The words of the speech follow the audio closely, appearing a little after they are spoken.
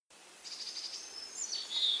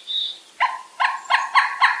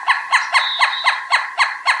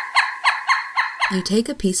You take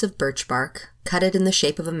a piece of birch bark, cut it in the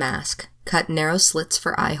shape of a mask, cut narrow slits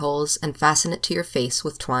for eye holes, and fasten it to your face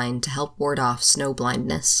with twine to help ward off snow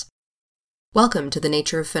blindness. Welcome to the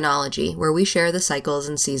Nature of Phenology, where we share the cycles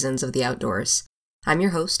and seasons of the outdoors. I'm your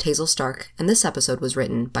host, Hazel Stark, and this episode was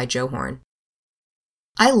written by Joe Horn.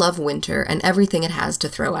 I love winter and everything it has to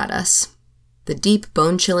throw at us. The deep,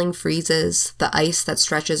 bone-chilling freezes, the ice that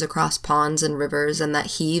stretches across ponds and rivers and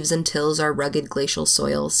that heaves and tills our rugged glacial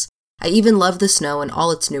soils. I even love the snow in all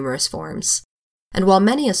its numerous forms. And while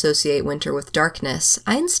many associate winter with darkness,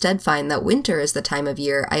 I instead find that winter is the time of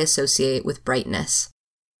year I associate with brightness.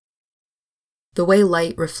 The way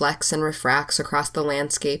light reflects and refracts across the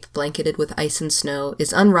landscape blanketed with ice and snow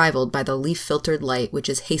is unrivaled by the leaf-filtered light which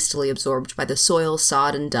is hastily absorbed by the soil,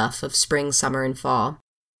 sod, and duff of spring, summer, and fall.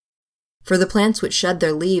 For the plants which shed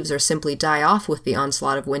their leaves or simply die off with the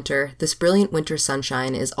onslaught of winter, this brilliant winter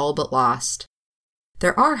sunshine is all but lost.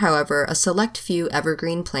 There are, however, a select few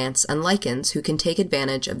evergreen plants and lichens who can take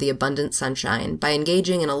advantage of the abundant sunshine by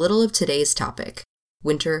engaging in a little of today's topic,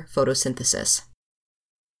 winter photosynthesis.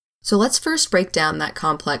 So let's first break down that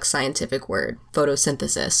complex scientific word,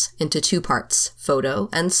 photosynthesis, into two parts, photo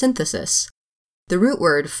and synthesis. The root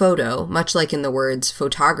word photo, much like in the words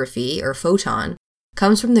photography or photon,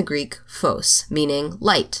 comes from the Greek phos, meaning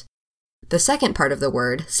light. The second part of the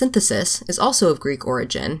word, synthesis, is also of Greek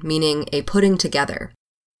origin, meaning a putting together.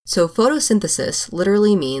 So photosynthesis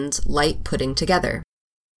literally means light putting together.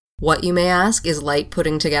 What, you may ask, is light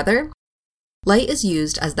putting together? Light is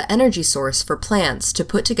used as the energy source for plants to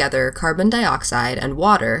put together carbon dioxide and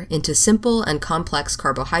water into simple and complex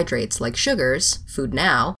carbohydrates like sugars, food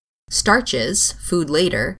now, starches, food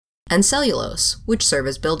later, and cellulose, which serve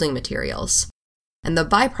as building materials. And the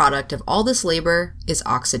byproduct of all this labor is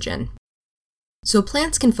oxygen. So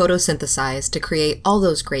plants can photosynthesize to create all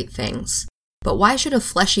those great things. But why should a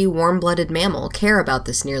fleshy, warm-blooded mammal care about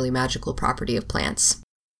this nearly magical property of plants?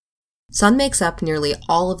 Sun makes up nearly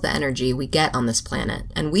all of the energy we get on this planet,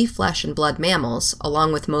 and we flesh and blood mammals,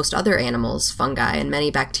 along with most other animals, fungi, and many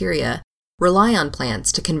bacteria, rely on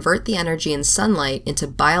plants to convert the energy in sunlight into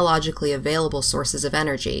biologically available sources of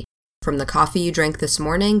energy, from the coffee you drank this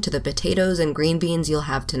morning to the potatoes and green beans you'll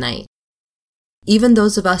have tonight. Even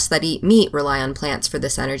those of us that eat meat rely on plants for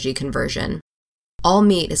this energy conversion. All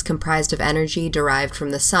meat is comprised of energy derived from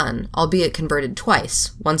the sun, albeit converted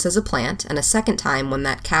twice, once as a plant and a second time when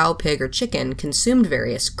that cow, pig, or chicken consumed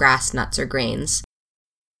various grass, nuts, or grains.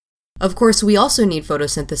 Of course, we also need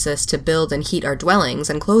photosynthesis to build and heat our dwellings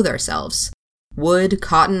and clothe ourselves. Wood,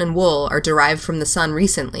 cotton, and wool are derived from the sun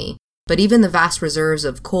recently, but even the vast reserves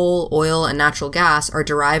of coal, oil, and natural gas are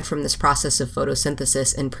derived from this process of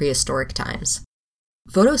photosynthesis in prehistoric times.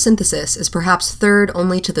 Photosynthesis is perhaps third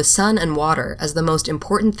only to the sun and water as the most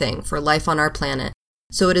important thing for life on our planet,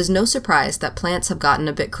 so it is no surprise that plants have gotten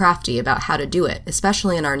a bit crafty about how to do it,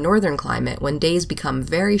 especially in our northern climate when days become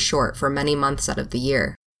very short for many months out of the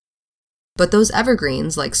year. But those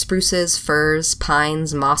evergreens like spruces, firs,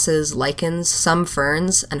 pines, mosses, lichens, some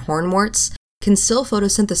ferns, and hornworts can still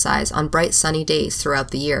photosynthesize on bright sunny days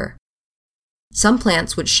throughout the year. Some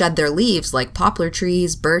plants which shed their leaves like poplar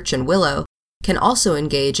trees, birch, and willow can also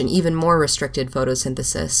engage in even more restricted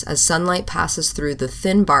photosynthesis as sunlight passes through the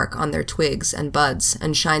thin bark on their twigs and buds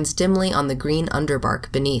and shines dimly on the green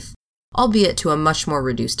underbark beneath, albeit to a much more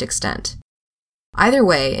reduced extent. Either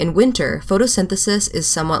way, in winter, photosynthesis is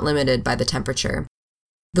somewhat limited by the temperature.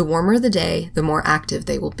 The warmer the day, the more active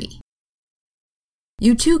they will be.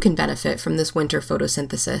 You too can benefit from this winter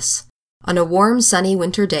photosynthesis. On a warm, sunny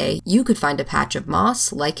winter day, you could find a patch of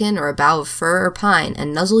moss, lichen, or a bough of fir or pine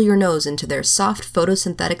and nuzzle your nose into their soft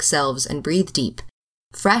photosynthetic selves and breathe deep.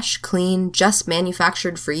 Fresh, clean, just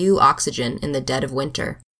manufactured for you oxygen in the dead of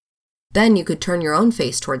winter. Then you could turn your own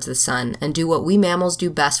face towards the sun and do what we mammals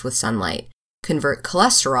do best with sunlight, convert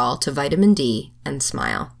cholesterol to vitamin D and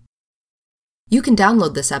smile. You can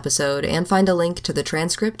download this episode and find a link to the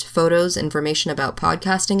transcript, photos, information about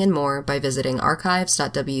podcasting, and more by visiting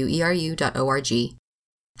archives.weru.org.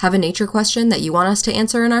 Have a nature question that you want us to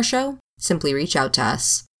answer in our show? Simply reach out to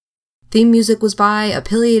us. Theme music was by A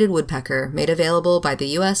Pileated Woodpecker, made available by the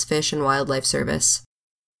U.S. Fish and Wildlife Service.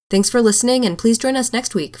 Thanks for listening, and please join us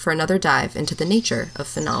next week for another dive into the nature of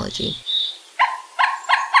phenology.